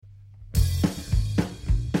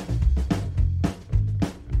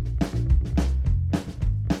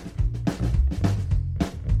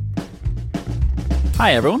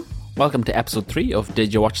Hi everyone, welcome to episode 3 of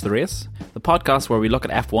Did You Watch the Race? The podcast where we look at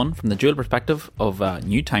F1 from the dual perspective of a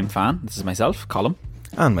new time fan. This is myself, Colm.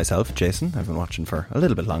 And myself, Jason. I've been watching for a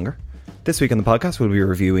little bit longer. This week on the podcast we'll be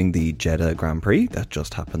reviewing the Jeddah Grand Prix that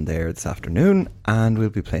just happened there this afternoon, and we'll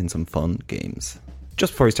be playing some fun games.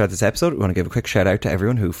 Just before we start this episode, we want to give a quick shout out to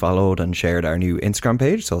everyone who followed and shared our new Instagram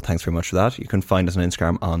page, so thanks very much for that. You can find us on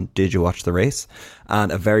Instagram on Did You Watch the Race?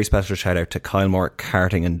 And a very special shout out to Kylemore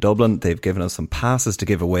Karting in Dublin. They've given us some passes to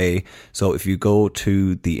give away, so if you go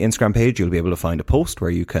to the Instagram page you'll be able to find a post where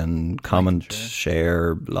you can comment,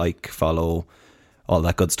 share, like, follow, all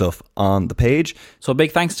that good stuff on the page. So a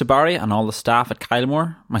big thanks to Barry and all the staff at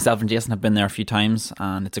Kylemore. Myself and Jason have been there a few times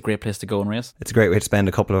and it's a great place to go and race. It's a great way to spend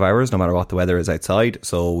a couple of hours no matter what the weather is outside,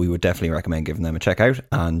 so we would definitely recommend giving them a check out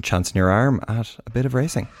and chancing your arm at a bit of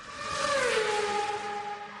racing.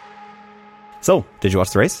 So, did you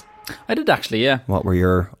watch the race? I did actually, yeah. What were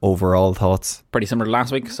your overall thoughts? Pretty similar to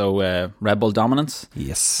last week, so Red Bull dominance.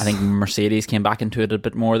 Yes. I think Mercedes came back into it a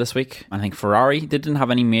bit more this week. I think Ferrari, they didn't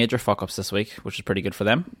have any major fuck-ups this week, which is pretty good for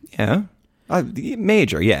them. Yeah.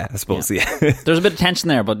 Major, yeah, I suppose, yeah. There's a bit of tension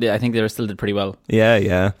there, but I think they still did pretty well.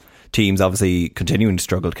 Yeah. Teams obviously continuing to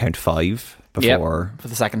struggle to count 5 before... for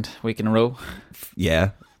the second week in a row.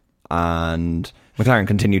 Yeah. And McLaren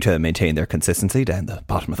continue to maintain their consistency down the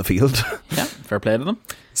bottom of the field. Yeah, fair play to them.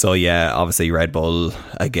 So yeah, obviously Red Bull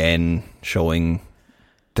again showing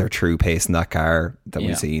their true pace in that car that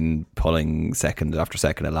we've seen, pulling second after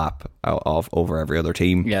second a lap off over every other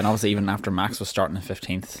team. Yeah, and obviously even after Max was starting in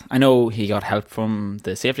 15th, I know he got help from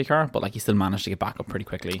the safety car, but like he still managed to get back up pretty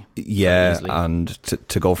quickly. Yeah, and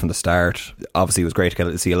to go from the start, obviously it was great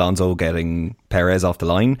to see Alonso getting Perez off the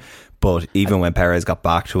line, but even when Perez got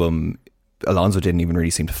back to him, Alonso didn't even really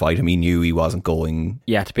seem to fight him. He knew he wasn't going.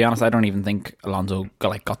 Yeah, to be honest, I don't even think Alonso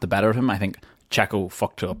got the better of him. I think Checo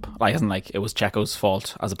fucked up. It was Checo's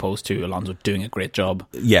fault as opposed to Alonso doing a great job.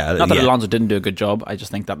 Yeah, not that Alonso didn't do a good job. I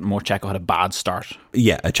just think that more Checo had a bad start.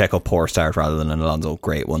 Yeah, a Checo poor start rather than an Alonso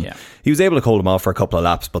great one. Yeah. He was able to hold him off for a couple of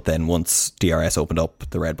laps, but then once DRS opened up,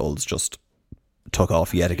 the Red Bulls just took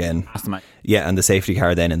off yet again. Yeah, and the safety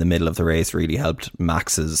car then in the middle of the race really helped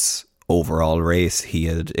Max's overall race. He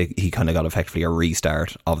kind of got effectively a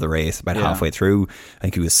restart of the race about halfway through. I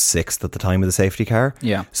think he was 6th at the time of the safety car.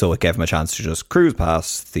 Yeah. So it gave him a chance to just cruise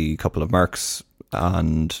past the couple of Mercs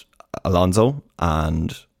and Alonso,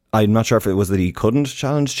 and I'm not sure if it was that he couldn't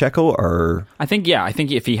challenge Checo or... I think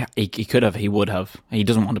if he could have, he would have. He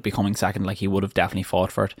doesn't want to be coming second, he would have definitely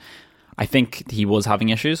fought for it. I think he was having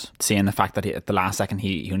issues, seeing the fact that at the last second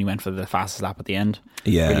he only went for the fastest lap at the end.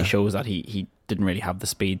 Yeah. Really shows that he didn't really have the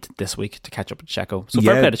speed this week to catch up with Checo. So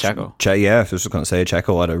fair play to Checo. I was just going to say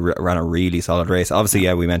Checo ran a really solid race.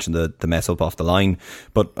 Obviously, we mentioned the mess up off the line,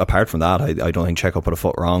 but apart from that, I don't think Checo put a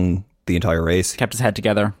foot wrong the entire race. Kept his head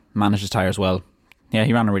together, managed his tyres well. Yeah,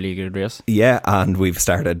 he ran a really good race. Yeah, and we've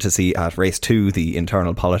started to see at race 2 the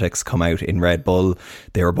internal politics come out in Red Bull.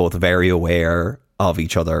 They were both very aware of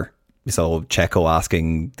each other. So Checo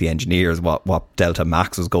asking the engineers what Delta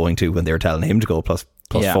Max was going to when they were telling him to go plus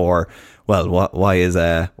 4. Well, why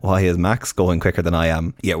is Max going quicker than I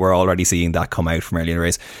am? Yeah, we're already seeing that come out from early in the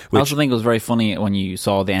race. I also think it was very funny when you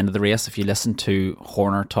saw the end of the race. If you listened to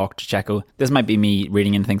Horner talk to Checo, this might be me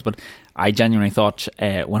reading into things, but I genuinely thought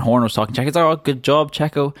when Horner was talking to Checo, it's like, oh, good job,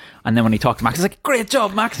 Checo. And then when he talked to Max, he's like, great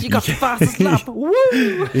job, Max, you got the fastest lap. Woo!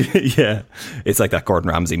 Yeah, it's like that Gordon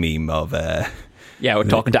Ramsay meme of... yeah, we're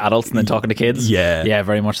talking to adults and then talking to kids. Yeah,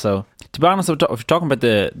 very much so. To be honest, if we're talking about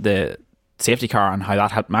the safety car and how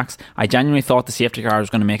that helped Max, I genuinely thought the safety car was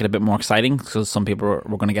going to make it a bit more exciting because some people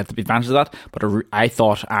were going to get the advantage of that, but I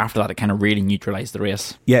thought after that it kind of really neutralised the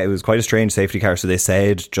race. Yeah, it was quite a strange safety car, so they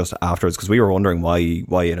said just afterwards, because we were wondering why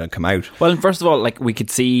it had come out. Well, first of all, we could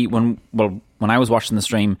see when I was watching the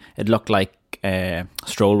stream, it looked like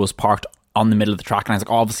Stroll was parked on the middle of the track, and I was like,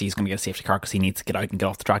 obviously he's going to get a safety car because he needs to get out and get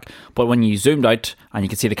off the track. But when you zoomed out and you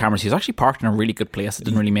could see the cameras, he was actually parked in a really good place. It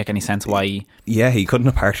didn't really make any sense why. Yeah, he couldn't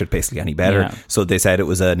have parked it basically any better. Yeah. So they said it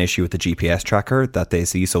was an issue with the GPS tracker that they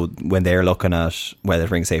see. So when they're looking at whether to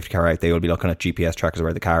bring a safety car out, they will be looking at GPS trackers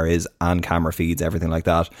where the car is and camera feeds, everything like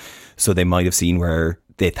that. So they might have seen where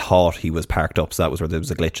they thought he was parked up, so that was where there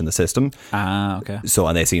was a glitch in the system. Okay. So,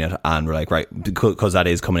 and they seen it and were like, right, because that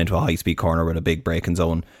is coming into a high speed corner with a big braking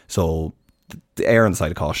zone. So the err on the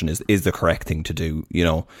side of caution is the correct thing to do, you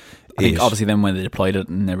know. I think obviously then when they deployed it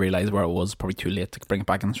and they realised where it was, probably too late to bring it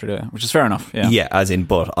back in straight away, which is fair enough. Yeah, as in,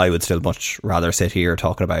 but I would still much rather sit here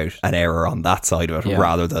talking about an error on that side of it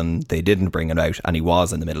rather than they didn't bring it out and he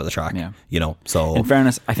was in the middle of the track, you know. So in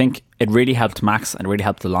fairness, I think it really helped Max and it really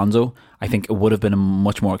helped Alonso. I think it would have been a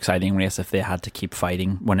much more exciting race if they had to keep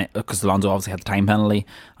fighting because Alonso obviously had the time penalty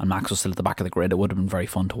and Max was still at the back of the grid. It would have been very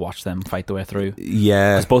fun to watch them fight the way through.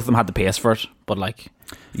 Yeah, because both of them had the pace for it, but like.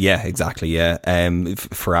 Yeah, exactly. Yeah,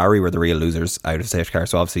 Ferrari were the real losers out of safety car.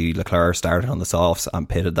 So obviously Leclerc started on the softs and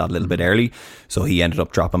pitted that a little bit early, so he ended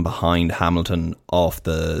up dropping behind Hamilton off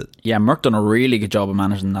the. Yeah, Merck done a really good job of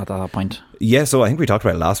managing that at that point. Yeah, so I think we talked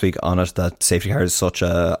about it last week on it that safety car is such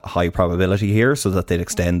a high probability here, so that they'd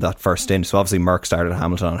extend that first stint. So obviously Merck started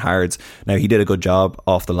Hamilton on hards. Now he did a good job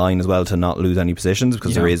off the line as well to not lose any positions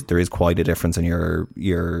because there is quite a difference in your.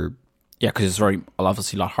 Yeah, because it's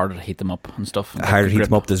obviously a lot harder to heat them up and stuff. Harder to heat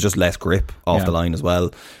them up, there's just less grip off the line as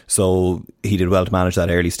well. So he did well to manage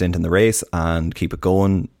that early stint in the race and keep it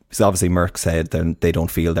going. So obviously Merck said that they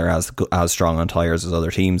don't feel they're as strong on tyres as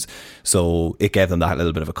other teams. So it gave them that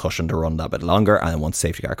little bit of a cushion to run that bit longer. And then once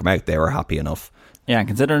safety car came out, they were happy enough. Yeah, and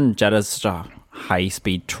considering Jeddah's such a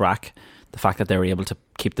high-speed track, the fact that they were able to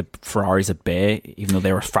keep the Ferraris at bay, even though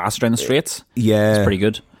they were faster in the straights, is pretty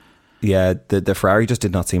good. Yeah, the Ferrari just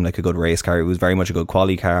did not seem like a good race car. It was very much a good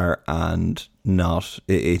quali car and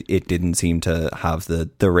it didn't seem to have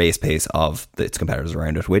the race pace of its competitors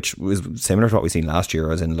around it, which was similar to what we seen last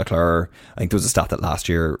year, as in Leclerc. I think there was a stat that last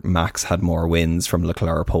year Max had more wins from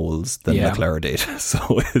Leclerc poles than Leclerc did. So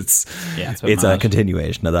it's a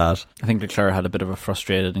continuation of that. I think Leclerc had a bit of a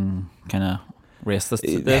frustrating kind of race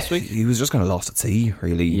this week. He was just kind of lost at sea,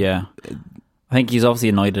 really. Yeah. I think he's obviously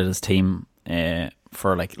annoyed at his team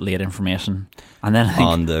for like late information, and then I think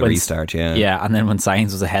on the restart, and then when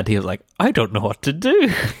Sainz was ahead, he was like, I don't know what to do.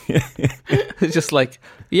 It's just like,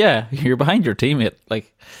 you're behind your teammate,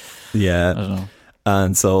 like, I don't know.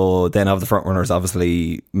 And so then of the front runners,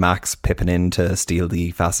 obviously Max pipping in to steal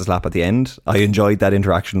the fastest lap at the end. I enjoyed that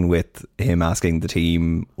interaction with him asking the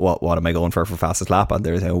team, what am I going for fastest lap? And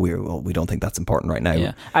they're saying, we don't think that's important right now.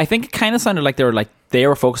 Yeah, I think it kind of sounded like they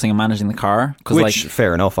were focusing on managing the car, which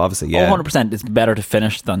fair enough, obviously. 100%, it's better to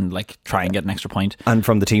finish than like try and get an extra point. And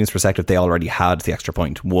from the team's perspective, they already had the extra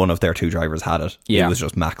point. One of their two drivers had it. It was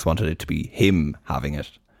just Max wanted it to be him having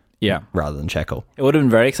it. Yeah, rather than Checo. It would have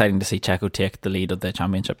been very exciting to see Checo take the lead of the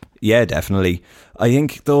championship. Yeah, definitely. I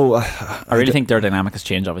think though, I really think their dynamic has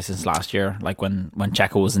changed obviously since last year. Like when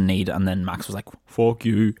Checo was in need, and then Max was like, "Fuck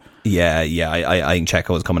you." Yeah. I think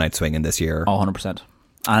Checo is coming out swinging this year. 100%.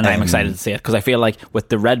 And I'm excited to see it because I feel like with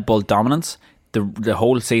the Red Bull dominance, the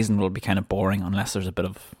whole season will be kind of boring unless there's a bit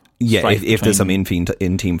of if there's some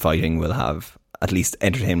in-team fighting, we'll have at least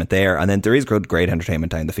entertainment there, and then there is great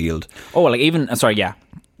entertainment down the field. Oh, like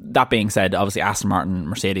that being said, obviously Aston Martin,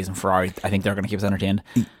 Mercedes and Ferrari, I think they're going to keep us entertained.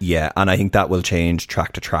 Yeah, and I think that will change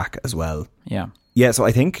track to track as well. Yeah, so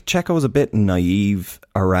I think Checo was a bit naive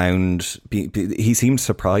around. He seemed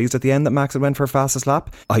surprised at the end that Max had went for a fastest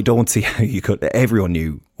lap. I don't see how you could. Everyone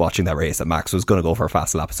knew watching that race that Max was going to go for a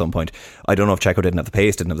fast lap at some point. I don't know if Checo didn't have the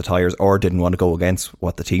pace, didn't have the tyres, or didn't want to go against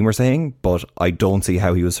what the team were saying, but I don't see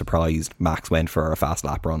how he was surprised Max went for a fast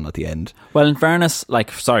lap run at the end. Well, in fairness, from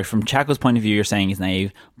Checo's point of view, you're saying he's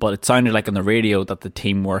naive, but it sounded like on the radio that the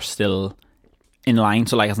team were still in line.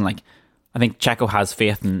 So I think Checo has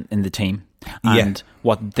faith in the team. And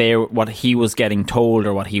what he was getting told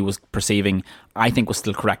or what he was perceiving, I think was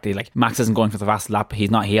still correct. Like, Max isn't going for the fast lap. He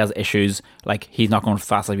has issues. Like, he's not going for the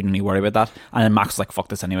fast lap. You don't need to worry about that. And then Max was like, fuck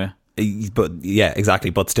this anyway. But yeah, exactly.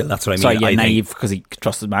 But still, that's what I mean. Sorry, naive because he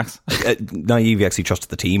trusted Max. Naive, he actually trusted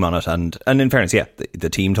the team on it. And in fairness, the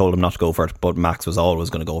team told him not to go for it, but Max was always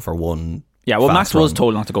going to go for one. Yeah, well, Max was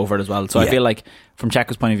told not to go for it as well. So I feel like, from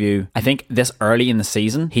Checo's point of view, I think this early in the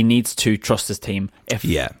season, he needs to trust his team. I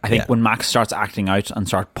think when Max starts acting out and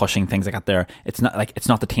start pushing things like that there, it's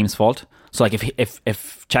not the team's fault. So like if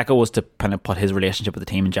Checo was to kind of put his relationship with the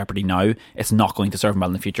team in jeopardy now, it's not going to serve him well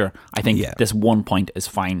in the future. I think this 1 point is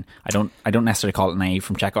fine. I don't necessarily call it naive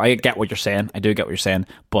from Checo. I get what you're saying. I do get what you're saying,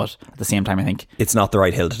 but at the same time, I think it's not the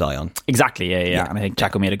right hill to die on. Exactly. Yeah. And I think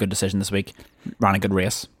Checo made a good decision this week. Ran a good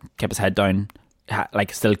race, kept his head down.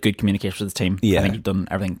 Still good communication with his team. I think he's done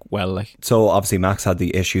everything well. So obviously Max had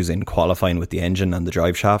the issues in qualifying with the engine and the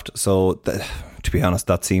drive shaft. So to be honest,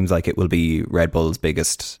 that seems like it will be Red Bull's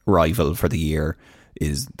biggest rival for the year.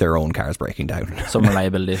 is their own cars breaking down. Some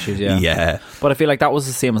reliability issues, yeah. Yeah. But I feel like that was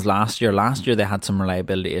the same as last year. Last year they had some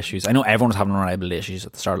reliability issues. I know everyone was having reliability issues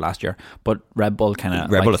at the start of last year, but Red Bull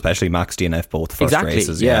Bull especially, Max, DNF both first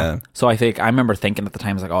races. Yeah. So I remember thinking at the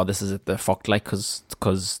time, I was like, oh, this is it, they're fucked, like,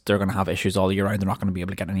 because they're going to have issues all year round. They're not going to be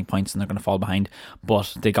able to get any points and they're going to fall behind.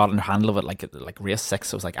 But they got in the handle of it, like race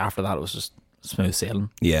 6. It was like after that it was just smooth sailing.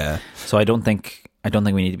 Yeah. So I don't think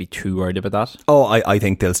we need to be too worried about that. Oh, I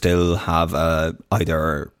think they'll still have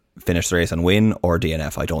either finish the race and win or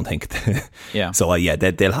DNF. I don't think. Yeah. So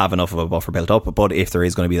they'll have enough of a buffer built up. But if there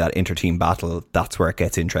is going to be that inter-team battle, that's where it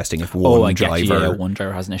gets interesting. If one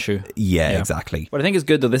driver has an issue. Yeah, exactly. What I think is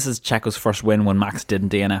good though, this is Checo's first win when Max didn't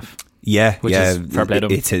DNF. Yeah, which is fair play to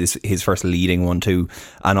him. It's his first leading one too,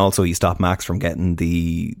 and also he stopped Max from getting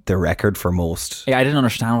the record for most. Yeah, I didn't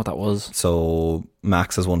understand what that was. So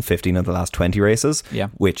Max has won 15 of the last 20 races,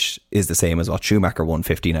 which is the same as what Schumacher won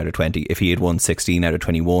 15 out of 20. If he had won 16 out of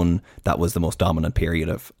 21, that was the most dominant period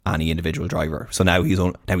of any individual driver. So now he's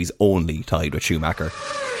only tied with Schumacher.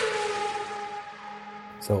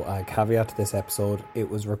 So a caveat to this episode: it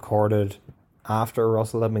was recorded after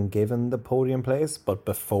Russell had been given the podium place, but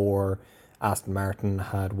before Aston Martin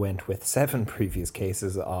had went with 7 previous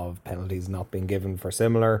cases of penalties not being given for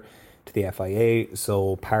similar to the FIA,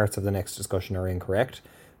 so parts of the next discussion are incorrect,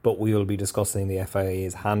 but we will be discussing the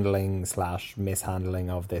FIA's handling /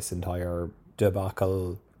 mishandling of this entire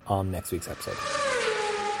debacle on next week's episode.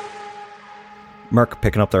 Merck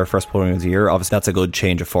picking up their first podium of the year. Obviously that's a good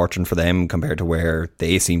change of fortune for them compared to where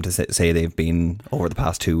they seem to say they've been over the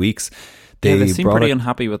past 2 weeks. They seem pretty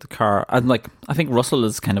unhappy with the car, and I think Russell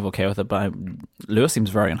is kind of okay with it, but Lewis seems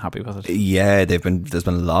very unhappy with it. Yeah, there's been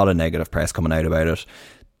a lot of negative press coming out about it.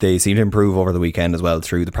 They seem to improve over the weekend as well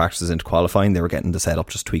through the practices into qualifying. They were getting the setup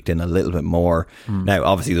just tweaked in a little bit more. Now,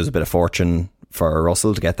 obviously, there's a bit of fortune for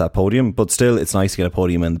Russell to get that podium, but still, it's nice to get a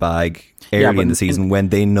podium in the bag early in the season when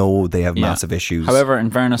they know they have massive issues. However, in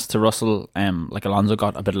fairness to Russell, Alonso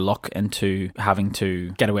got a bit of luck into having to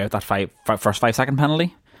get away with that first 5 second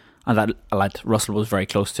penalty. And that Russell was very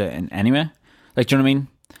close to in anyway. Do you know what I mean?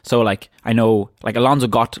 So I know Alonso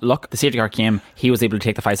got luck. The safety car came. He was able to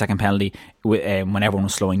take the 5 second penalty when everyone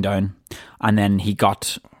was slowing down, and then he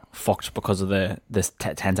got fucked because of this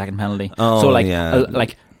 10 second penalty.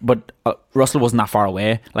 But Russell wasn't that far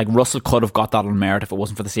away. Russell could have got that on merit if it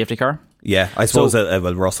wasn't for the safety car. Yeah, I suppose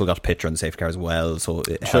Russell got a picture on the safety car as well, so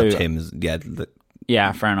it helped him.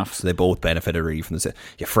 Yeah, fair enough. So they both benefited really from the...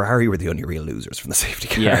 Yeah, Ferrari were the only real losers from the safety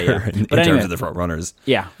car in terms of the front runners.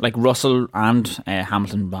 Yeah, Russell and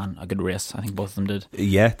Hamilton ran a good race. I think both of them did.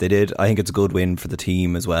 Yeah, they did. I think it's a good win for the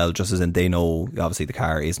team as well, just as in they know, obviously, the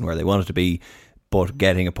car isn't where they want it to be, but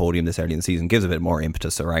getting a podium this early in the season gives a bit more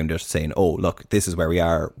impetus around it, saying, oh, look, this is where we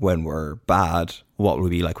are when we're bad. What will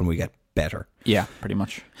we be like when we get better? Yeah, pretty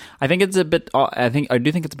much. I think it's a bit... I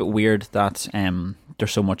do think it's a bit weird that...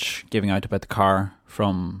 there's so much giving out about the car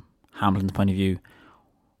from Hamilton's point of view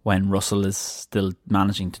when Russell is still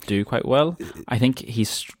managing to do quite well. I think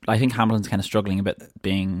Hamilton's kind of struggling a bit,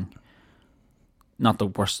 being not the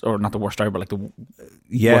worst driver, but the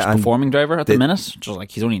worst performing driver at the minute.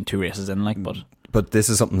 Just he's only in 2 races in, but this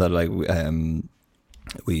is something that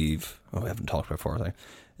we haven't talked about before.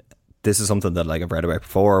 This is something that I've read about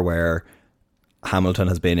before, where Hamilton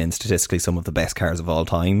has been in statistically some of the best cars of all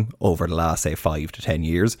time over the last, say, 5 to 10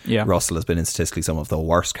 years. Yeah. Russell has been in statistically some of the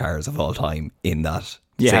worst cars of all time in that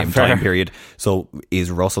same time period. So is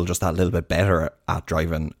Russell just that little bit better at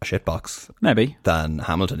driving a shitbox? Maybe. Than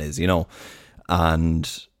Hamilton is,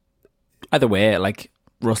 And either way,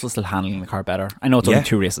 Russell's still handling the car better. I know it's only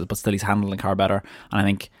 2 races, but still he's handling the car better. And I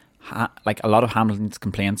think a lot of Hamilton's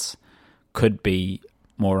complaints could be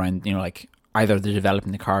more around, either they're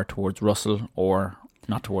developing the car towards Russell or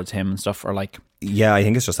not towards him and stuff, or yeah, I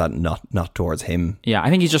think it's just that not towards him. Yeah, I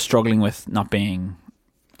think he's just struggling with not being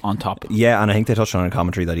on top. Yeah, and I think they touched on in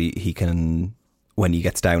commentary that he can, when he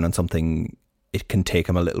gets down on something, it can take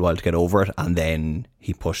him a little while to get over it, and then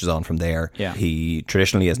he pushes on from there. Yeah. He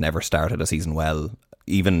traditionally has never started a season well.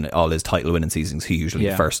 Even all his title winning seasons, he usually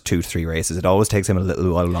the first 2 to 3 races, it always takes him a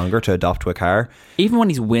little while longer to adapt to a car. Even when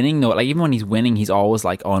he's winning though, he's always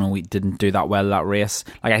oh no, we didn't do that well that race.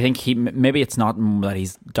 I think maybe it's not that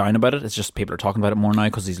he's down about it, it's just people are talking about it more now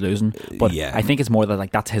because he's losing. But I think it's more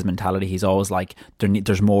that that's his mentality. He's always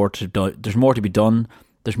there's more to do, there's more to be done,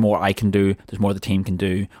 there's more I can do, there's more the team can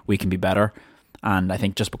do, we can be better. And I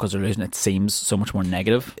think just because they're losing, it seems so much more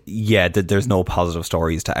negative. Yeah, there's no positive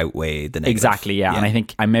stories to outweigh the negative. Exactly, yeah. And I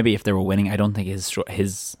think maybe if they were winning, I don't think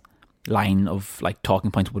his line of like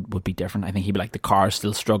talking points would be different. I think he'd be like, the car's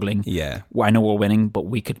still struggling. Yeah. Well, I know we're winning, but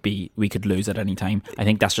we could lose at any time. I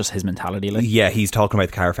think that's just his mentality. Like. Yeah, he's talking about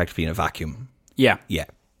the car effectively in a vacuum. Yeah. Yeah.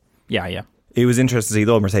 Yeah. It was interesting to see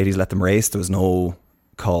though, Mercedes let them race. There was no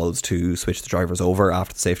calls to switch the drivers over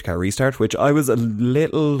after the safety car restart, which I was a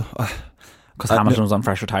little... Because Hamilton was on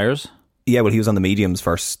fresher tyres? Yeah, well, he was on the mediums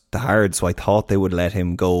versus the hard, so I thought they would let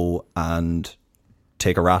him go and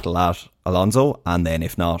take a rattle at Alonso, and then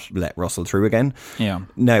if not, let Russell through again. Yeah.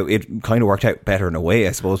 Now, it kind of worked out better in a way,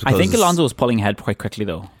 I suppose. I think Alonso was pulling ahead quite quickly,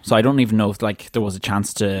 though. So I don't even know if like there was a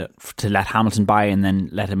chance to let Hamilton by and then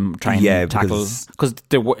let him try and tackle. Because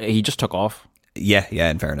he just took off. Yeah,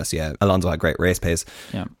 in fairness, yeah. Alonso had great race pace.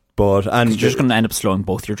 Yeah. But and you're just going to end up slowing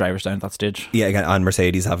both your drivers down at that stage. Yeah, again, and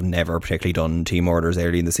Mercedes have never particularly done team orders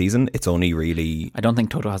early in the season. It's only really... I don't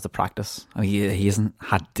think Toto has the practice. I mean, he hasn't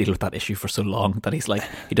had to deal with that issue for so long that he's like,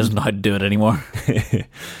 he doesn't know how to do it anymore.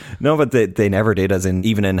 No, but they never did, as in,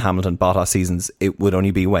 even in Hamilton Bottas seasons, it would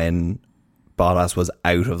only be when Bottas was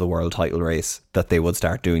out of the world title race that they would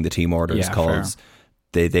start doing the team orders, because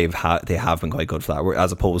they have been quite good for that,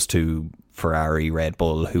 as opposed to Ferrari, Red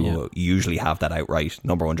Bull, who usually have that outright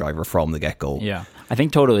number one driver from the get-go. Yeah, I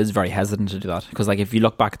think Toto is very hesitant to do that, because like if you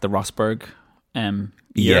look back at the Rosberg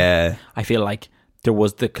year, I feel like there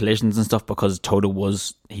was the collisions and stuff because Toto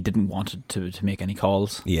he didn't want to make any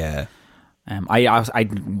calls. Yeah. I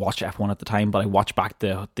didn't watch F1 at the time, but I watched back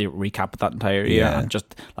the recap of that entire year, and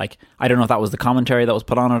just like, I don't know if that was the commentary that was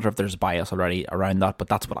put on it or if there's bias already around that, but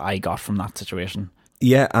that's what I got from that situation.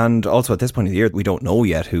 Yeah, and also at this point of the year, we don't know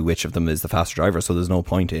yet which of them is the faster driver, so there's no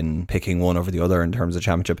point in picking one over the other in terms of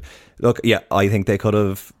championship. Look, yeah, I think they could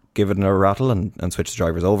have given it a rattle and switched the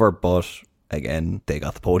drivers over, but again, they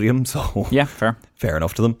got the podium, so yeah, fair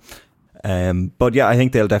enough to them. But yeah, I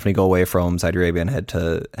think they'll definitely go away from Saudi Arabia and head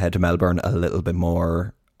to Melbourne a little bit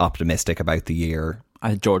more optimistic about the year.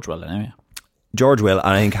 George will anyway. George will, and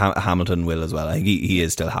I think Hamilton will as well. I think he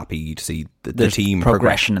is still happy to see the team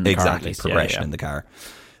progression in the car. Exactly, progression in the car.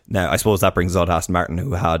 Now, I suppose that brings us on to Aston Martin,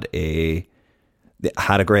 who had a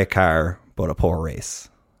great car, but a poor race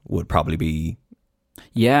would probably be...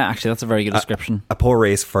 Yeah, actually, that's a very good description. A poor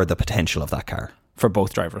race for the potential of that car. For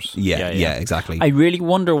both drivers. Yeah, exactly. I really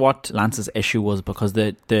wonder what Lance's issue was, because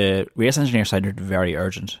the race engineer sounded very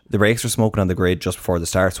urgent. The brakes were smoking on the grid just before the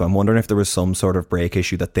start, so I'm wondering if there was some sort of brake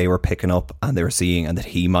issue that they were picking up and they were seeing, and that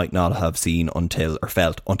he might not have seen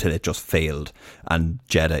felt until it just failed. And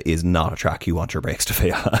Jeddah is not a track you want your brakes to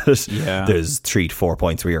fail at. Yeah. There's 3 to 4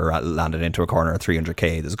 points where you're landed into a corner at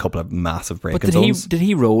 300k. There's a couple of massive braking zones. Did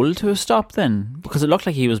he roll to a stop then? Because it looked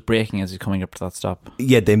like he was braking as he's coming up to that stop.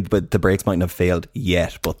 Yeah, but the brakes mightn't have failed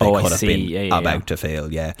yet, but they could have been about to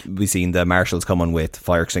fail. Yeah, we've seen the marshals coming with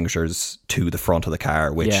fire extinguishers to the front of the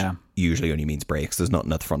car, which usually only means brakes. There's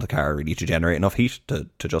nothing at the front of the car really to generate enough heat to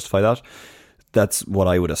justify that. That's what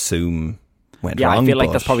I would assume went wrong. I feel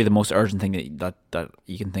like that's probably the most urgent thing that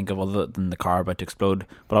you can think of, other than the car about to explode.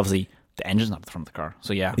 But obviously the engine's not at the front of the car,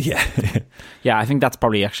 so yeah. I think that's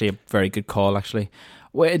probably actually a very good call, actually.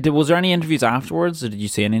 Was there any interviews afterwards, or did you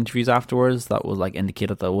see any interviews afterwards that was like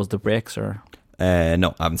indicated that it was the brakes, or...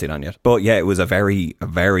 No, I haven't seen that yet. But yeah, it was a very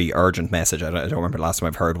urgent message. I don't remember the last time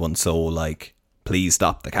I've heard one so like, please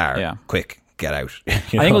stop the car. Yeah. Quick, get out. I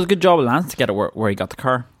think it was a good job of Lance to get it where he got the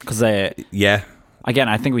car. Because again,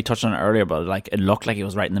 I think we touched on it earlier, but like, it looked like he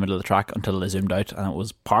was right in the middle of the track until they zoomed out, and it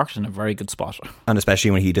was parked in a very good spot. And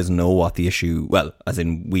especially when he doesn't know what the issue, well, as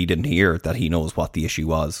in we didn't hear that he knows what the issue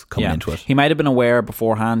was coming into it. He might have been aware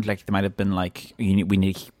beforehand, like they might have been like,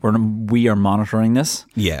 we are monitoring this,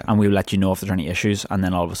 and we'll let you know if there's any issues, and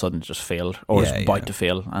then all of a sudden it just failed, or was about to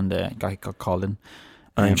fail, and got called in.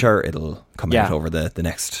 I'm sure it'll come out over the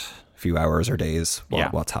next few hours or days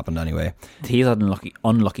what's happened anyway. He's had an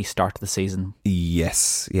unlucky start to the season.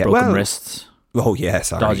 Yes. Yeah. Broken wrists. Oh yeah,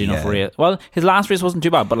 sorry. Dodgy enough race. Well, his last race wasn't too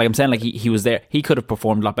bad, but like I'm saying, like he was there. He could have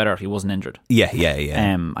performed a lot better if he wasn't injured. Yeah.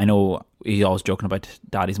 I know he's always joking about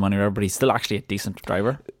daddy's money, but he's still actually a decent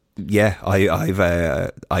driver. Yeah,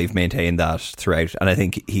 I've maintained that throughout, and I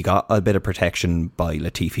think he got a bit of protection by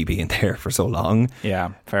Latifi being there for so long.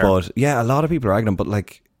 Yeah, fair. But yeah, a lot of people are ragging him, but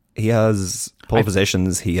like, he has pole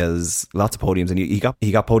positions, he has lots of podiums, and he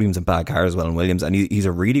got podiums in bad cars as well in Williams, and he's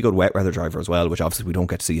a really good wet weather driver as well, which obviously we don't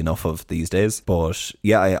get to see enough of these days. But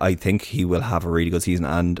yeah, I think he will have a really good season,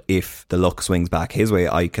 and if the luck swings back his way,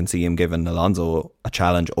 I can see him giving Alonso a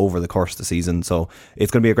challenge over the course of the season. So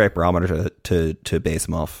it's going to be a great barometer to base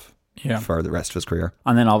him off for the rest of his career.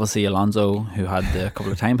 And then obviously Alonso, who had a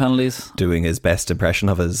couple of time penalties, doing his best impression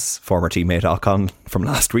of his former teammate Ocon from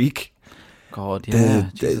last week. God, yeah.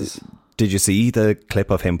 Did you see the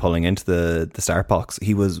clip of him pulling into the start box?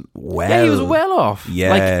 He was well... Yeah, he was well off. Yeah.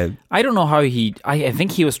 Like, I don't know how he... I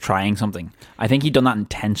think he was trying something. I think he'd done that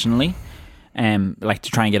intentionally, like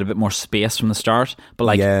to try and get a bit more space from the start. But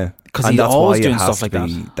like... Yeah. Because he's always doing stuff like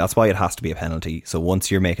that. That's why it has to be a penalty. So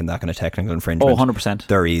once you're making that kind of technical infringement... 100%.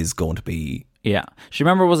 There is going to be... Yeah. Do you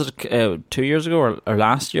remember, was it 2 years ago or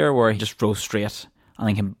last year, where he just drove straight and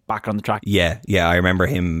then came back on the track? Yeah, I remember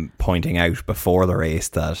him pointing out before the race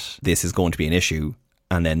that this is going to be an issue,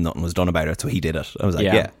 and then nothing was done about it, so he did it. I was like,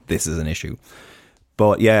 yeah, this is an issue.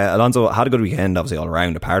 But yeah, Alonso had a good weekend, obviously, all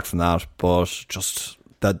around, apart from that, but just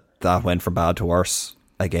that went from bad to worse.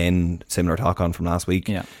 Again, similar talk on from last week.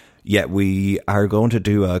 Yeah, we are going to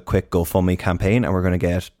do a quick GoFundMe campaign, and we're going to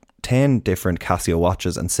get 10 different Casio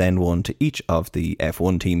watches and send one to each of the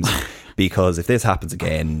F1 teams, because if this happens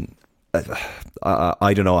again...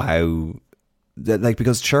 I don't know how, like,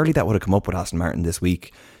 because surely that would have come up with Aston Martin this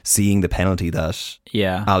week, seeing the penalty that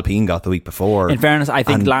Alpine got the week before. In fairness, I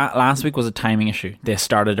think last week was a timing issue. They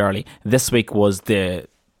started early. This week was the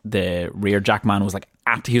rear jack man was like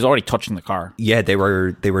he was already touching the car. Yeah, they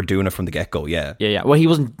were doing it from the get go. Yeah. Well, he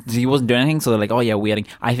wasn't doing anything, so they're like, oh yeah, waiting.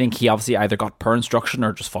 I think he obviously either got per instruction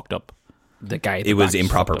or just fucked up. The guy. It was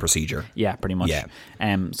improper procedure. Yeah, pretty much. Yeah.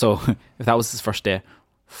 So if that was his first day.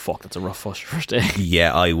 Fuck, that's a rough first day.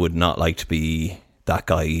 Yeah, I would not like to be that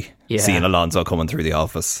guy seeing Alonso coming through the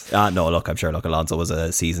office. No, look, I'm sure Alonso was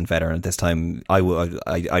a seasoned veteran at this time.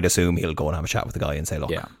 I'd assume he'll go and have a chat with the guy and say,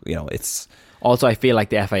 look, it's... Also, I feel like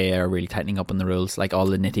the FIA are really tightening up on the rules, like all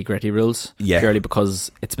the nitty-gritty rules, purely because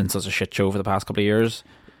it's been such a shit show for the past couple of years.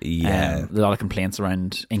 Yeah. There's a lot of complaints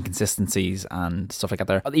around inconsistencies and stuff like that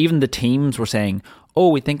there. Even the teams were saying, oh,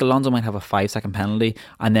 we think Alonso might have a 5-second penalty,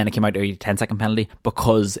 and then it came out a 10-second penalty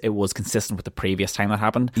because it was consistent with the previous time that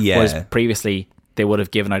happened. Whereas previously they would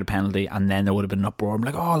have given out a penalty and then there would have been an uproar. I'm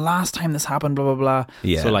like, oh, last time this happened, blah, blah, blah.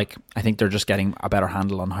 Yeah. So like, I think they're just getting a better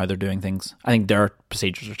handle on how they're doing things. I think their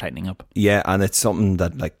procedures are tightening up. Yeah, and it's something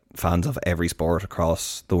that like fans of every sport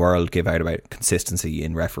across the world give out about consistency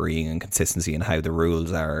in refereeing and consistency in how the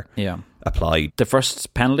rules are applied. The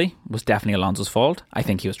first penalty was definitely Alonso's fault. I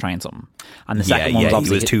think he was trying something. And the second one was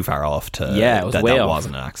obviously... he was too far off to... it was way that off.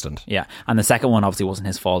 Wasn't an accident. Yeah, and the second one obviously wasn't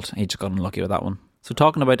his fault. He just got unlucky with that one. So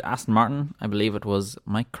talking about Aston Martin, I believe it was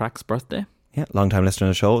Mike Crack's birthday. Yeah, long time listener to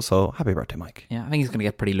the show, so happy birthday, Mike. Yeah, I think he's going to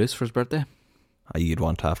get pretty loose for his birthday. You'd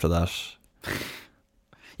want after that.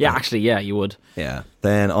 Yeah, actually, yeah, you would. Yeah.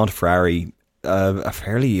 Then on to Ferrari, a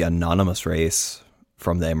fairly anonymous race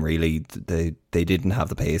from them, really. They didn't have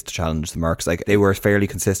the pace to challenge the Mercs. Like, they were fairly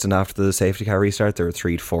consistent after the safety car restart. They were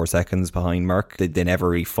 3 to 4 seconds behind Merc. They never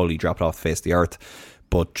really fully dropped off the face of the earth,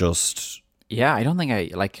 but just... Yeah, I don't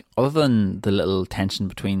think other than the little tension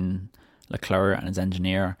between Leclerc and his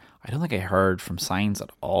engineer, I don't think I heard from Sainz at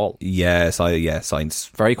all. Yeah, Sainz.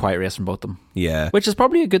 Very quiet race from both of them. Yeah. Which is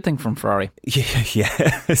probably a good thing from Ferrari. Yeah,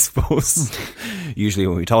 I suppose. Usually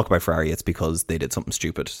when we talk about Ferrari, it's because they did something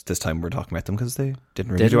stupid. This time we're talking about them because they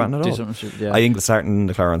didn't really do anything at all. Something stupid, yeah. I think starting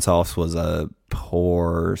Leclerc on softs was a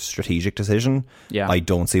poor strategic decision. Yeah. I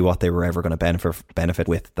don't see what they were ever going to benefit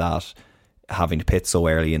with that, having to pit so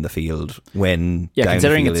early in the field when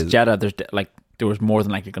considering it's Jeddah, there was more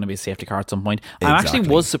than likely going to be a safety car at some point. Exactly. I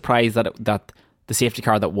actually was surprised that the safety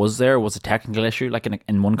car that was there was a technical issue, like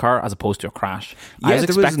in one car, as opposed to a crash. I was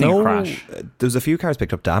expecting a crash. There was a few cars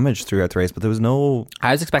picked up damage throughout the race, but there was no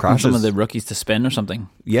I was expecting crashes. Some of the rookies to spin or something.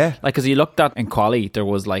 Yeah. Like, because you looked at in quali, there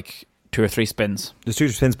was like 2 or 3 spins. There's 2 or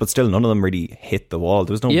 3 spins, but still none of them really hit the wall.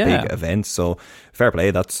 There was no big events, so fair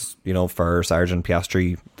play. That's, for Sargent,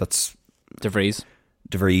 Piastri, that's... De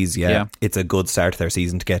Vries, yeah. It's a good start to their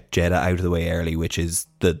season to get Jeddah out of the way early, which is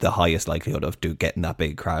the highest likelihood of getting that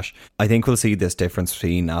big crash. I think we'll see this difference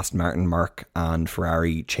between Aston Martin, Merc and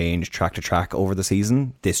Ferrari change track to track over the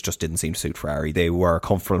season. This just didn't seem to suit Ferrari. They were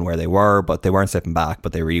comfortable in where they were, but they weren't stepping back,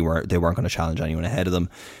 but they weren't going to challenge anyone ahead of them.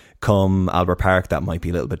 Come Albert Park, that might be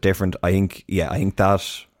a little bit different. I think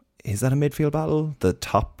that... Is that a midfield battle? The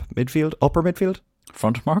top midfield? Upper midfield?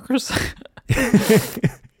 Front markers?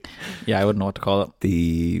 Yeah, I wouldn't know what to call it.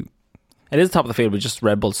 It is top of the field, but just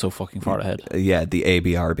Red Bull's so fucking far ahead. Yeah, the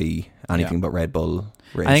ABRB, anything but Red Bull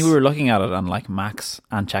race. I think we were looking at it and like Max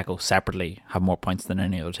and Checo separately have more points than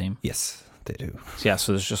any other team. Yes, they do.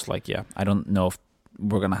 So there's just I don't know if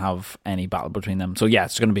we're going to have any battle between them. So yeah,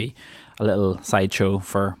 it's going to be a little sideshow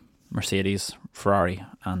for Mercedes, Ferrari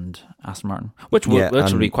and Aston Martin, which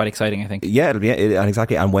will be quite exciting, I think. Yeah, it'll be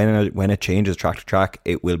exactly. And when it changes track to track,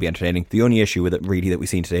 it will be entertaining. The only issue with it really that we've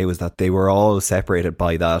seen today was that they were all separated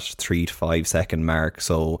by that 3 to 5 second mark.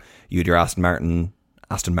 So you had your Aston Martin,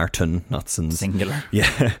 not since singular.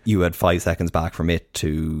 Yeah, you had 5 seconds back from it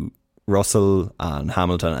to Russell and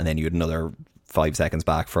Hamilton, and then you had another 5 seconds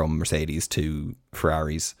back from Mercedes to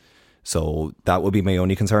Ferraris. So that would be my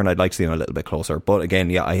only concern. I'd like to see them a little bit closer. But again,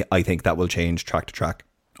 yeah, I think that will change track to track.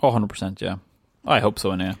 Oh, 100%, yeah. I hope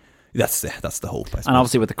so, yeah. That's the hope, I suppose. And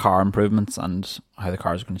obviously with the car improvements and how the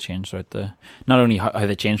cars are going to change throughout not only how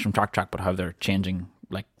they change from track to track, but how they're changing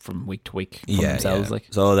like from week to week from themselves. Yeah. Like.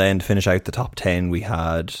 So then to finish out the top 10, we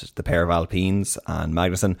had the pair of Alpines and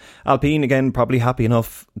Magnussen. Alpine, again, probably happy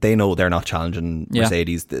enough. They know they're not challenging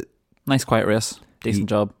Mercedes. Nice quiet race. Decent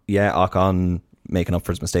job. Yeah, Ocon making up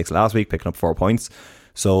for his mistakes last week, picking up 4 points.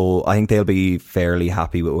 So I think they'll be fairly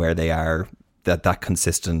happy with where they are, that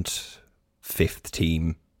consistent 5th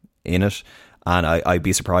team in it. And I'd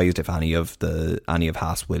be surprised if any of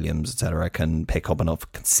Haas, Williams, etc. can pick up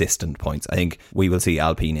enough consistent points. I think we will see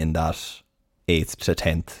Alpine in that 8th to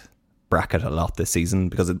 10th bracket a lot this season,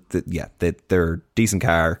 because they're a decent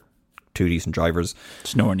car, 2 decent drivers.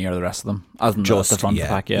 Just nowhere near the rest of them, as in just the front of the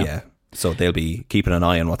pack. Yeah. So they'll be keeping an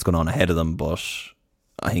eye on what's going on ahead of them, but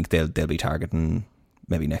I think they'll be targeting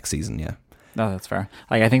maybe next season. Yeah. No, that's fair.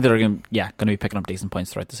 Like, I think they're going to be picking up decent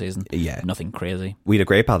points throughout the season. Yeah. Nothing crazy. We had a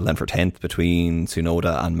great battle then for 10th between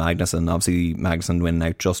Tsunoda and Magnussen. Obviously, Magnussen winning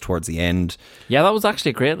out just towards the end. Yeah, that was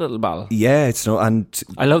actually a great little battle. Yeah, and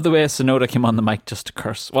I love the way Tsunoda came on the mic just to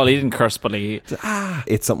curse. Well, he didn't curse, but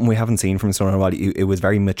it's something we haven't seen from Tsunoda in a while. It was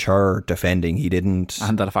very mature defending. He didn't...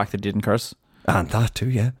 And that fact that he didn't curse. And that too,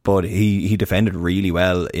 yeah. But he defended really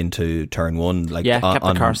well into turn 1. Like, kept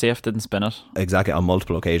the car safe, didn't spin it. Exactly, on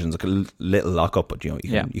multiple occasions. Like a little lock up, but you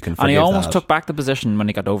can forgive and he almost that. Took back the position when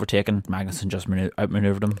he got overtaken. Magnussen just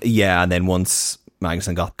outmaneuvered him. Yeah, and then once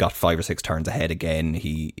Magnussen got 5 or 6 turns ahead again,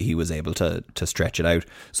 he was able to stretch it out.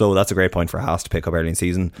 So that's a great point for Haas to pick up early in the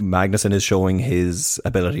season. Magnussen is showing his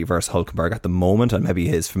ability versus Hülkenberg at the moment, and maybe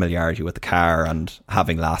his familiarity with the car and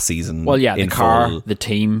having last season. Well, yeah, the car, the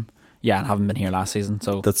team. Yeah, and haven't been here last season.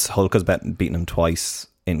 So that's Hulka's beaten him twice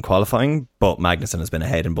in qualifying, but Magnussen has been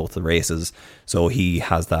ahead in both the races, so he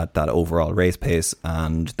has that overall race pace,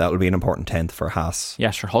 and that will be an important 10th for Haas. Yeah,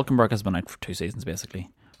 sure. Hulkenberg has been out for 2 seasons basically,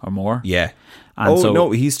 or more. Yeah. And no,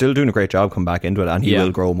 he's still doing a great job coming back into it, and he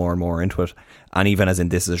will grow more and more into it. And even as in,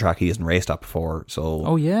 this is a track he hasn't raced at before, so...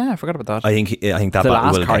 Oh yeah, I forgot about that. I think that the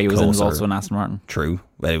last will car he was closer. In was also an Aston Martin. True.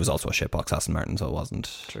 Well, it was also a shitbox Aston Martin, so it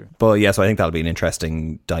wasn't. True. But yeah, so I think that'll be an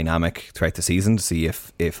interesting dynamic throughout the season to see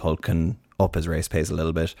if Hulk can up his race pace a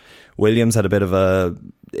little bit. Williams had a bit of a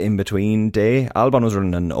in-between day. Albon was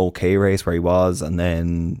running an okay race where he was, and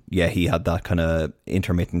then he had that kind of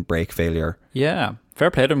intermittent brake failure. Yeah,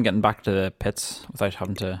 fair play to him getting back to the pits without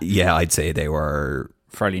having to... Yeah, I'd say they were...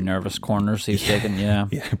 fairly nervous corners he was taking,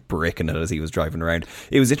 breaking it as he was driving around.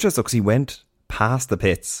 It was interesting because he went past the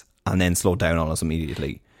pits and then slowed down on us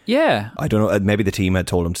immediately. Yeah. I don't know, maybe the team had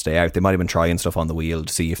told him to stay out. They might have been trying stuff on the wheel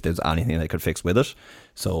to see if there's anything they could fix with it.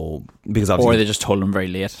 So, because obviously... Or they just told him very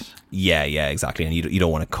late. Yeah, exactly. And you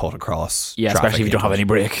don't want to cut across traffic, especially if you don't have any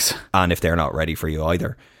brakes. And if they're not ready for you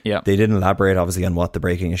either. Yeah. They didn't elaborate, obviously, on what the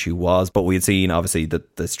braking issue was, but we had seen, obviously,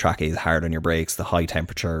 that this track is hard on your brakes, the high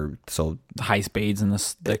temperature, so... The high speeds and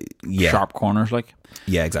the sharp corners, like...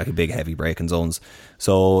 Yeah, exactly. Big, heavy braking zones.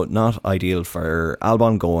 So, not ideal for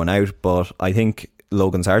Albon going out, but I think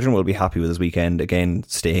Logan Sargent will be happy with his weekend. Again,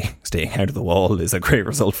 staying out of the wall is a great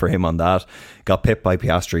result for him on that. Got pipped by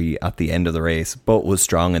Piastri at the end of the race, but was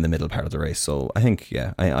strong in the middle part of the race. So I think,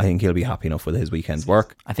 I think he'll be happy enough with his weekend's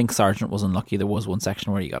work. I think Sargent was unlucky. There was one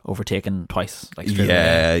section where he got overtaken twice.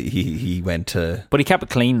 He went to... But he kept it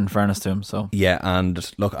clean, in fairness to him. So yeah, and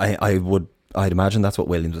look, I'd imagine that's what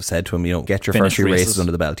Williams have said to him. Get your first few races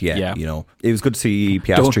under the belt. Yeah. It was good to see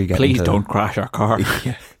Piastri don't crash our car.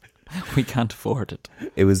 Yeah. We can't afford it.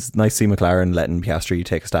 It was nice to see McLaren letting Piastri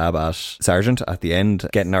take a stab at Sargent at the end,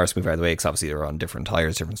 getting Norris moved out of the way, because obviously they were on different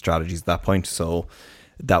tyres, different strategies at that point. So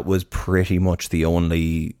that was pretty much the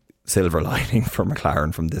only silver lining for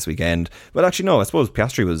McLaren from this weekend. But actually, no, I suppose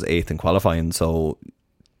Piastri was 8th in qualifying, so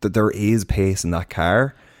there is pace in that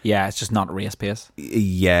car. Yeah, it's just not race pace.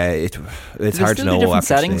 Yeah, it's hard to know. Different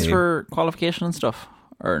settings for qualification and stuff,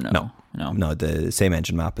 or no? No, the same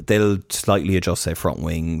engine map, but they'll slightly adjust, say, front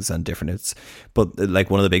wings and different. But like,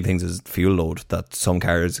 one of the big things is fuel load, that some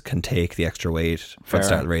cars can take the extra weight for the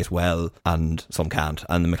start of the race well, and some can't.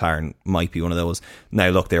 And the McLaren might be one of those. Now,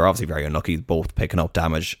 look, they were obviously very unlucky, both picking up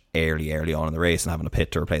damage early on in the race and having a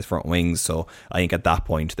pit to replace front wings. So I think at that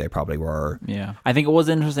point they probably were. Yeah, I think it was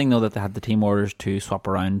interesting though that they had the team orders to swap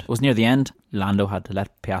around. It was near the end. Lando had to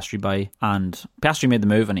let Piastri by, and Piastri made the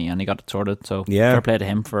move and he got it sorted. So fair play to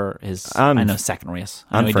him for his second race,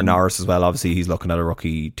 and for Norris as well. Obviously, he's looking at a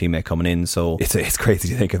rookie teammate coming in, so it's crazy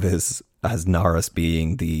to think of as Norris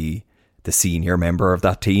being the senior member of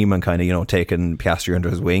that team and kind of, taking Piastri under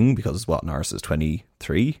his wing, because Norris is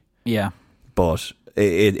 23. Yeah. But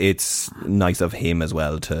it's nice of him as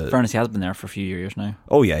well to... Fairness, he has been there for a few years now.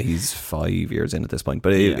 Oh yeah, he's 5 years in at this point.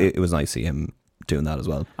 But it was nice to see him doing that as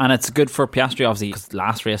well. And it's good for Piastri, obviously, because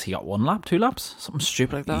last race he got 1 lap, 2 laps, something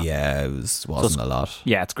stupid like that. Yeah, it wasn't a lot.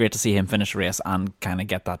 Yeah, it's great to see him finish a race and kind of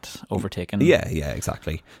get that overtaken. Yeah,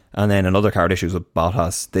 exactly. And then another car issues with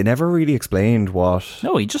Bottas. They never really explained what...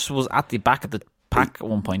 No, he just was at the back of the pack at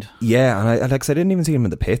one point. Yeah, and I didn't even see him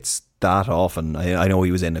in the pits that often. I know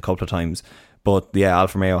he was in a couple of times, but yeah,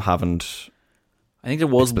 Alfa Romeo haven't... I think there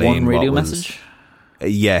was one radio message.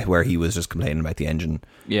 Yeah, where he was just complaining about the engine.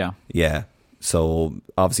 Yeah. Yeah. So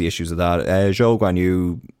obviously issues with that. Zhou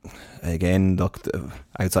Guanyu, again, looked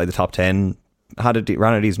outside the top 10,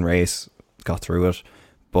 ran a decent race, got through it,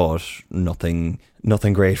 but nothing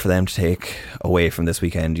great for them to take away from this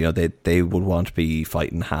weekend. They would want to be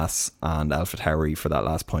fighting Haas and AlphaTauri for that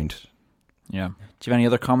last point. Yeah. Do you have any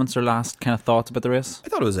other comments or last kind of thoughts about the race? I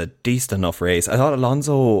thought it was a decent enough race. I thought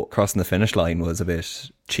Alonso crossing the finish line was a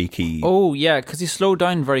bit cheeky. Oh, yeah, because he slowed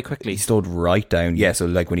down very quickly. He slowed right down. Yeah, so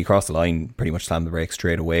when he crossed the line, pretty much slammed the brakes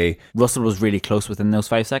straight away. Russell was really close within those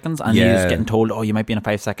 5 seconds, and he was getting told, you might be in a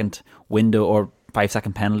 5-second window or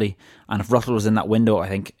 5-second penalty. And if Russell was in that window, I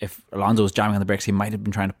think if Alonso was jamming on the brakes, he might have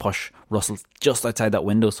been trying to push Russell just outside that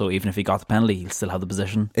window, so even if he got the penalty, he'll still have the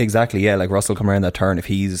position. Exactly, yeah, like Russell come around that turn, if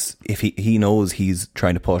he knows he's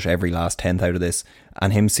trying to push every last 10th out of this,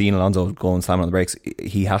 and him seeing Alonso go and slam on the brakes,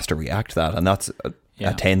 he has to react to that, and that's a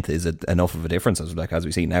 10th is enough of a difference, as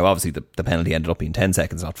we see. Now obviously the penalty ended up being 10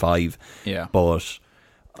 seconds, not 5. Yeah. But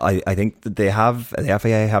I think that the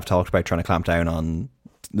FIA have talked about trying to clamp down on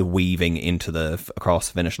the weaving into the across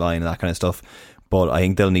the finish line and that kind of stuff, but I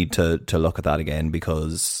think they'll need to look at that again,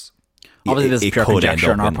 because obviously this is pure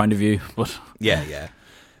conjecture in our point of view, but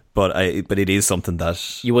but it is something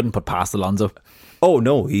that you wouldn't put past Alonso. Oh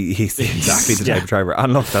no, he's exactly the type of driver,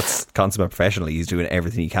 and look, that's consummate professionally. He's doing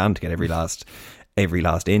everything he can to get every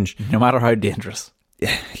last inch, no matter how dangerous.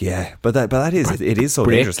 Yeah, but that is it is so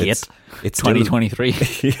dangerous. It's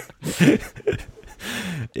 2023.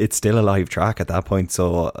 It's still a live track at that point,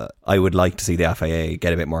 so I would like to see the FIA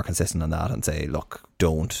get a bit more consistent on that and say, look,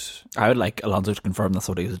 don't. I would like Alonso to confirm that's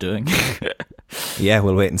what he was doing. Yeah,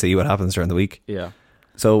 we'll wait and see what happens during the week. Yeah.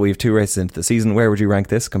 So we have 2 races into the season. Where would you rank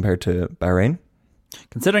this compared to Bahrain?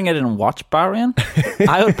 Considering I didn't watch Bahrain,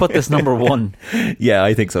 I would put this number 1. Yeah,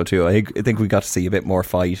 I think so too. I think we got to see a bit more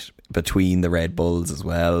fight between the Red Bulls as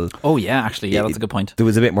well. Oh yeah, actually, yeah, that's a good point. There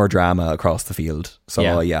was a bit more drama across the field. So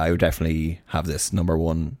I would definitely have this number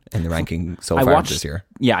 1 in the ranking far this year.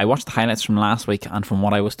 Yeah, I watched the highlights from last week, and from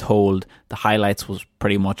what I was told, the highlights was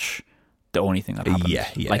pretty much the only thing that happened. Yeah,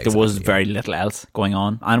 there was very little else going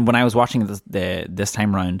on. And when I was watching this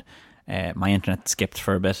time round, my internet skipped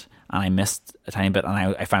for a bit and I missed a tiny bit, and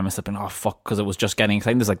I found myself being, oh fuck, because it was just getting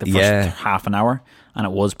exciting. There's like the first half an hour, and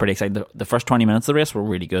it was pretty exciting. The first 20 minutes of the race were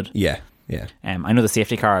really good. Yeah. I know the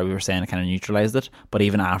safety car, we were saying, it kind of neutralised it, but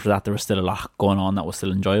even after that there was still a lot going on that was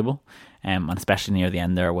still enjoyable. And especially near the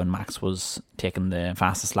end there, when Max was taking the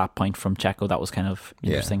fastest lap point from Checo, that was kind of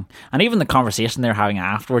interesting. And even the conversation they're having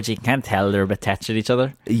afterwards, you can kind of tell they're a bit touched at each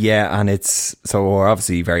other. Yeah, and we're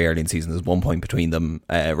obviously very early in the season. There's 1 point between them.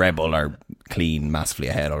 Red Bull are clean, massively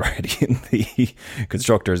ahead already in the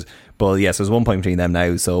constructors. But yes, there's 1 point between them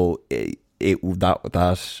now. So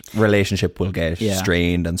that relationship will get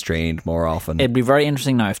strained more often. It'd be very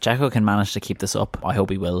interesting now if Checo can manage to keep this up. I hope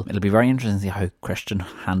he will. It'll be very interesting to see how Christian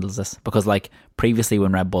handles this, because like previously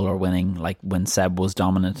when Red Bull are winning, like when Seb was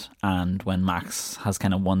dominant and when Max has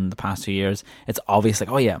kind of won the past 2 years, it's obvious like,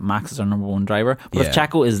 oh yeah, Max is our number 1 driver. But if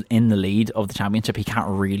Checo is in the lead of the championship, he can't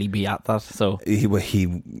really be at that. So he will.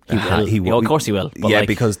 Of course he will. But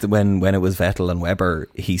because when it was Vettel and Webber,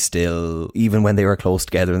 he still, even when they were close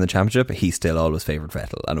together in the championship, he still always favoured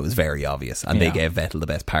Vettel, and it was very obvious. And they gave Vettel the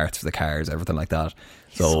best parts for the cars, everything like that.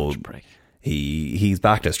 So he's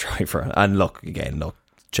backed his driver. And look,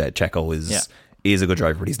 Checo is a good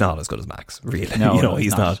driver, but he's not as good as Max, really. No,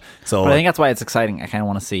 he's not. So but I think that's why it's exciting. I kind of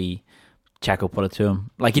want to see Checo put it to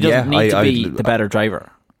him. Like, he doesn't need to be the better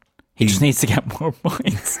driver. He just needs to get more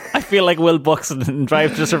points. I feel like Will Buxton in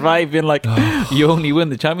Drive to Survive being like, you only win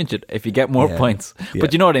the championship if you get more points.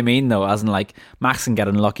 But you know what I mean, though, as in like Max can get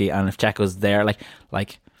unlucky, and if Checo's there,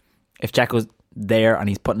 like if Checo's there and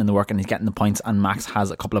he's putting in the work and he's getting the points, and Max has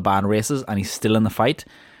a couple of bad races and he's still in the fight,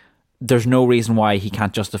 there's no reason why he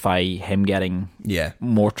can't justify him getting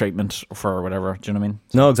more treatment for whatever. Do you know what I mean?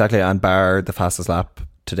 No, exactly. And bar the fastest lap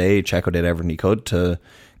today, Checo did everything he could to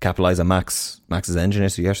capitalise on Max's engine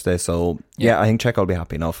issue yesterday. So I think Checo will be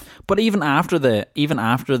happy enough. But even after the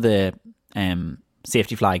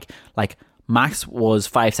safety flag. Like Max was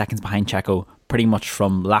 5 seconds behind Checo pretty much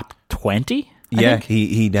from lap 20. Yeah,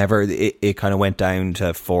 he never, it kind of went down to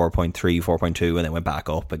 4.3, 4.2 and then went back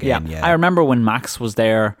up again. Yeah. I remember when Max was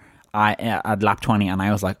there at lap 20 and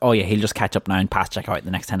I was like, oh yeah, he'll just catch up now and pass Checo out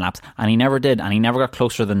the next 10 laps. And he never did. And he never got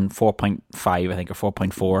closer than 4.5, I think, or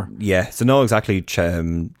 4.4. Yeah, so no, exactly.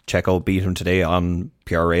 Checo beat him today on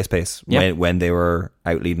pure race pace when they were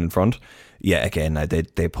out leading in front. Yeah, again,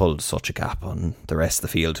 they pulled such a gap on the rest of the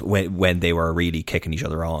field when they were really kicking each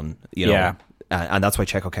other on. You know? Yeah. And that's why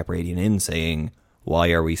Checo kept radiating in, saying,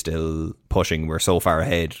 why are we still pushing? We're so far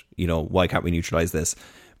ahead. You know, why can't we neutralise this?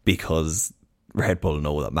 Because Red Bull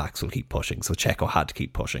know that Max will keep pushing, so Checo had to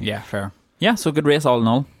keep pushing. Yeah, fair. Yeah, so good race all in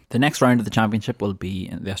all. The next round of the championship will be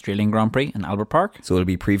in the Australian Grand Prix in Albert Park. So we'll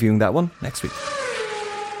be previewing that one next week.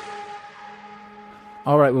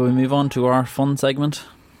 Alright, will we move on to our fun segment?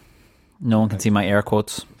 No one can see my air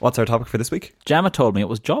quotes. What's our topic for this week? Gemma told me it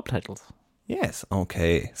was job titles. Yes,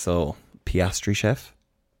 okay. So, Piastri chef.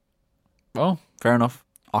 Oh, fair enough.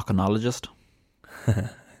 Oconologist. Do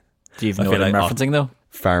you even know what I'm referencing though?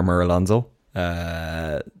 Farmer Alonso.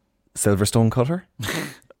 Silverstone cutter.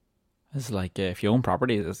 It's like if you own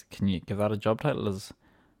property, can you give that a job title as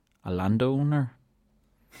a landowner?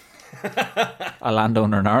 A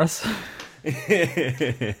landowner Norris?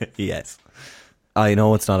 Yes. I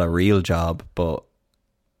know it's not a real job, but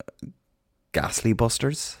Gasly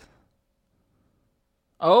Busters.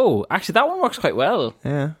 Oh, actually that one works quite well.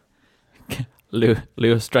 Yeah.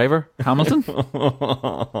 Lewis driver Hamilton.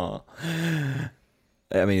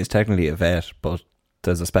 I mean, he's technically a vet, but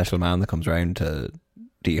there's a special man that comes around to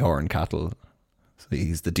dehorn cattle, so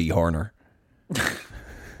he's the dehorner.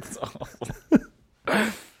 That's awful.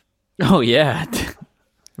 Oh yeah,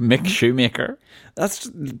 Mick Shoemaker. That's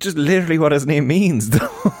just literally what his name means,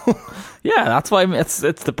 though. Yeah, that's why it's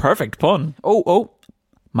the perfect pun. Oh,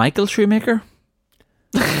 Michael Shoemaker.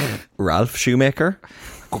 Ralph Shoemaker.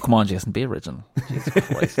 Oh, come on, Jason, be original. Jesus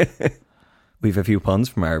Christ. We've a few puns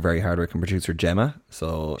from our very hardworking producer Gemma.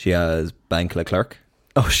 So she has Bank Leclerc.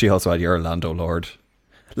 Oh, she also had your Lando Lord.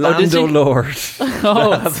 Lando Lord.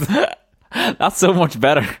 Oh, that's so much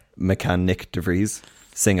better. Mechanic De Vries,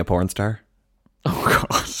 sing a porn star. Oh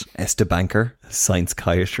God. Esther Banker, science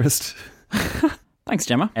psychiatrist. Thanks,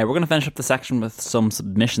 Gemma. We're going to finish up the section with some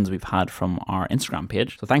submissions we've had from our Instagram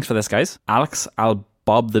page. So thanks for this, guys. Alex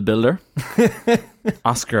Bob the Builder.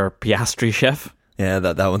 Oscar Piastri chef. Yeah,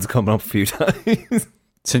 that one's coming up a few times.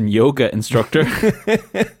 It's an yoga instructor.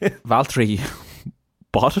 Valtteri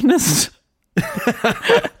botanist.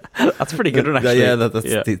 That's pretty good one, actually.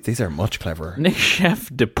 Yeah, these are much cleverer. Nick Chef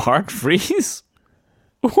Depart Freeze.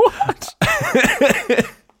 What?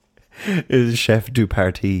 Is Chef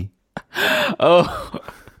Duparty. Oh,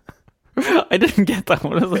 I didn't get that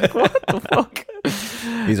one. I was like, what the fuck?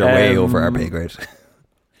 These are way over our pay grade.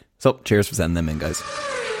 So, cheers for sending them in, guys.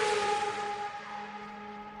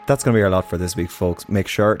 That's going to be our lot for this week, folks. Make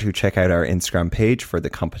sure to check out our Instagram page for the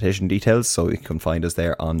competition details, so you can find us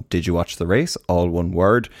there on Did You Watch the Race? All one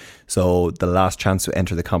word. So the last chance to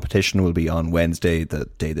enter the competition will be on Wednesday, the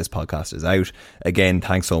day this podcast is out. Again,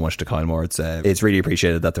 thanks so much to Kyle Moore. It's really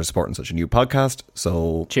appreciated that they're supporting such a new podcast.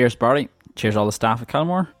 So cheers, Barry. Cheers all the staff at Kyle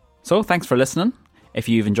Moore. So thanks for listening. If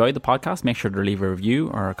you've enjoyed the podcast, make sure to leave a review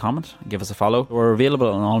or a comment. Give us a follow. We're available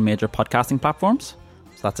on all major podcasting platforms.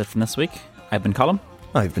 So that's it from this week. I've been Colin.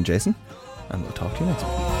 I've been Jason, and we'll talk to you next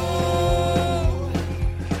week.